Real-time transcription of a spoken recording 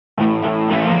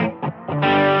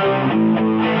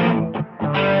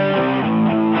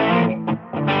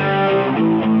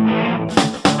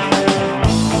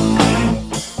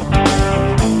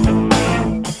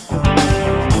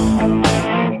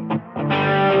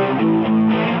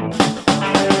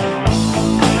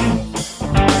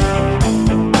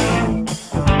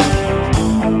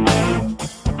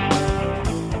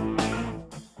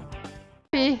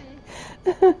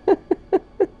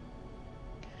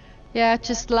Yeah,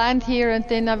 just land here and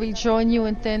then I will join you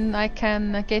and then I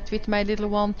can get with my little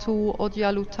one to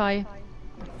Odyalutai.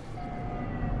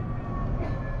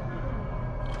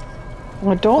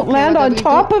 Well, don't land on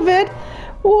top of it.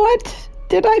 What?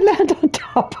 Did I land on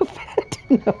top of it?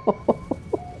 No.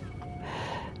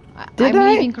 I'm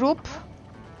leaving group.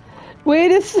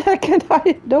 Wait a second.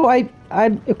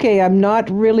 I'm okay. I'm not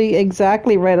really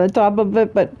exactly right on top of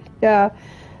it, but yeah.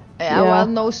 Yeah, well,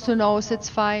 nose to nose, it's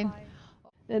fine.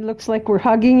 It looks like we're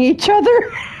hugging each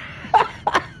other.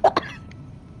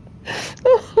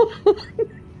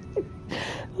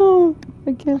 Oh,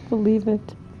 I can't believe it.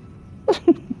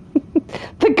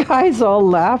 The guys all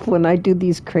laugh when I do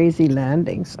these crazy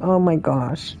landings. Oh my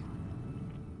gosh.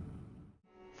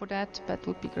 For that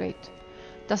would be great.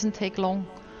 Doesn't take long.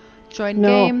 Join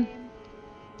game.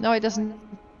 No, it doesn't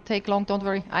take long. Don't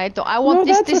worry. I want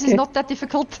this. This is not that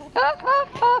difficult.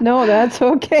 No, that's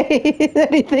okay.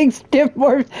 Anything's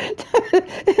different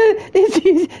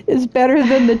is better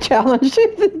than the challenge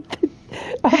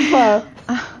of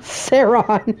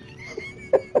Sauron.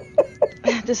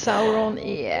 The Sauron,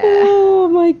 yeah. Oh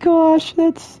my gosh,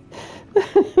 that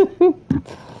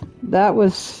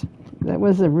was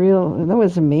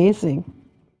amazing.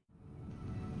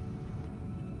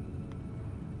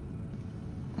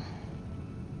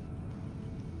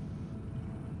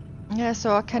 Yeah,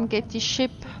 so I can get this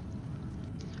ship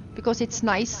because it's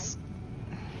nice.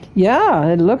 Yeah,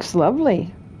 it looks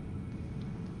lovely.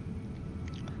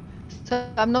 So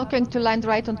I'm not going to land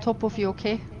right on top of you,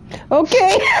 okay?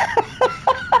 Okay.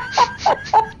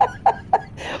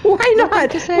 Why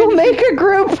not? We'll make a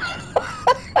group.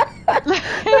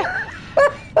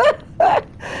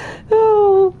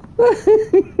 Oh.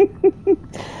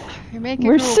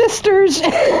 We're sisters.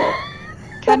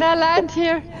 Can I land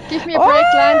here? Give me a break,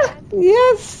 land.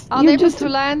 Yes. Unable to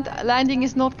land. Landing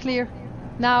is not clear.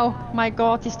 Now, my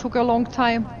God, this took a long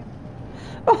time.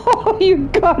 Oh, you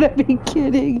gotta be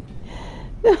kidding.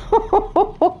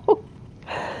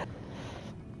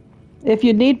 If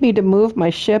you need me to move my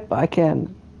ship, I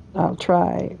can. I'll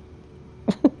try.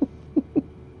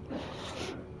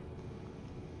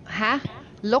 Huh?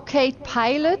 Locate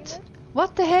pilot?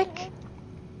 What the heck?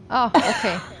 Oh,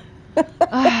 okay.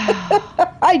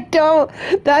 I don't.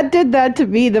 That did that to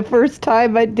me the first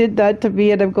time I did that to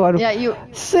me, and I'm going. Yeah,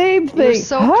 same thing. You're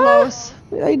so close.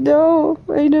 I know.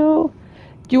 Do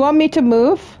you want me to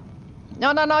move?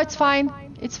 No, it's fine.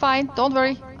 It's fine. Don't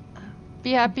worry.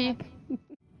 Be happy.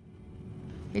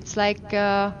 It's like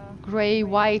gray,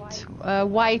 white,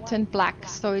 white and black,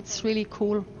 so it's really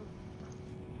cool.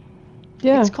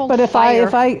 Yeah, it's called but if fire.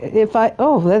 I,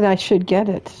 oh, then I should get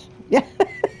it. Yeah.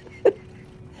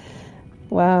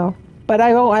 Wow. But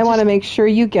I want to make sure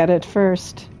you get it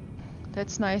first.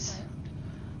 That's nice.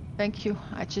 Thank you.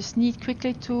 I just need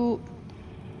quickly to...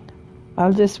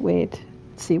 I'll just wait.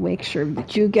 See, make sure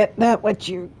that you get that, what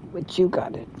you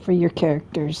got it for your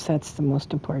characters. That's the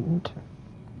most important.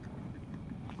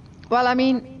 Well, I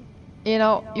mean, you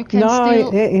know, you can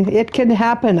still... it can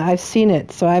happen. I've seen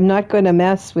it, so I'm not going to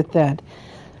mess with that.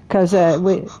 Because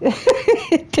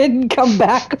it didn't come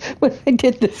back when I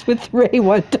did this with Ray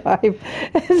one time.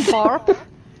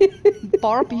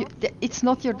 Barb, it's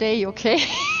not your day, okay?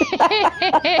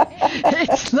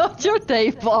 It's not your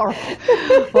day, Barb.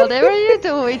 Whatever you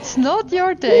do, it's not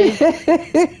your day.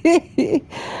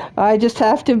 I just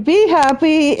have to be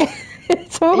happy.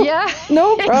 So, yeah,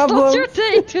 no problem. It's not your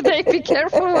day today. Be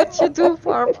careful what you do,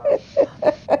 Barb.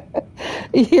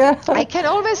 Yeah. I can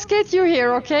always get you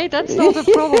here, okay? That's not a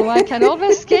problem. I can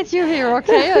always get you here,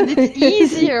 okay? And it's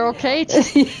easier, okay?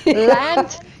 Just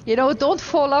land, you know, don't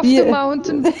fall off the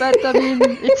mountain. But I mean,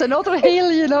 it's another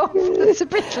hill, you know. It's a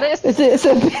bit less.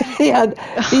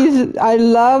 I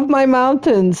love my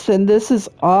mountains, and this is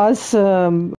awesome.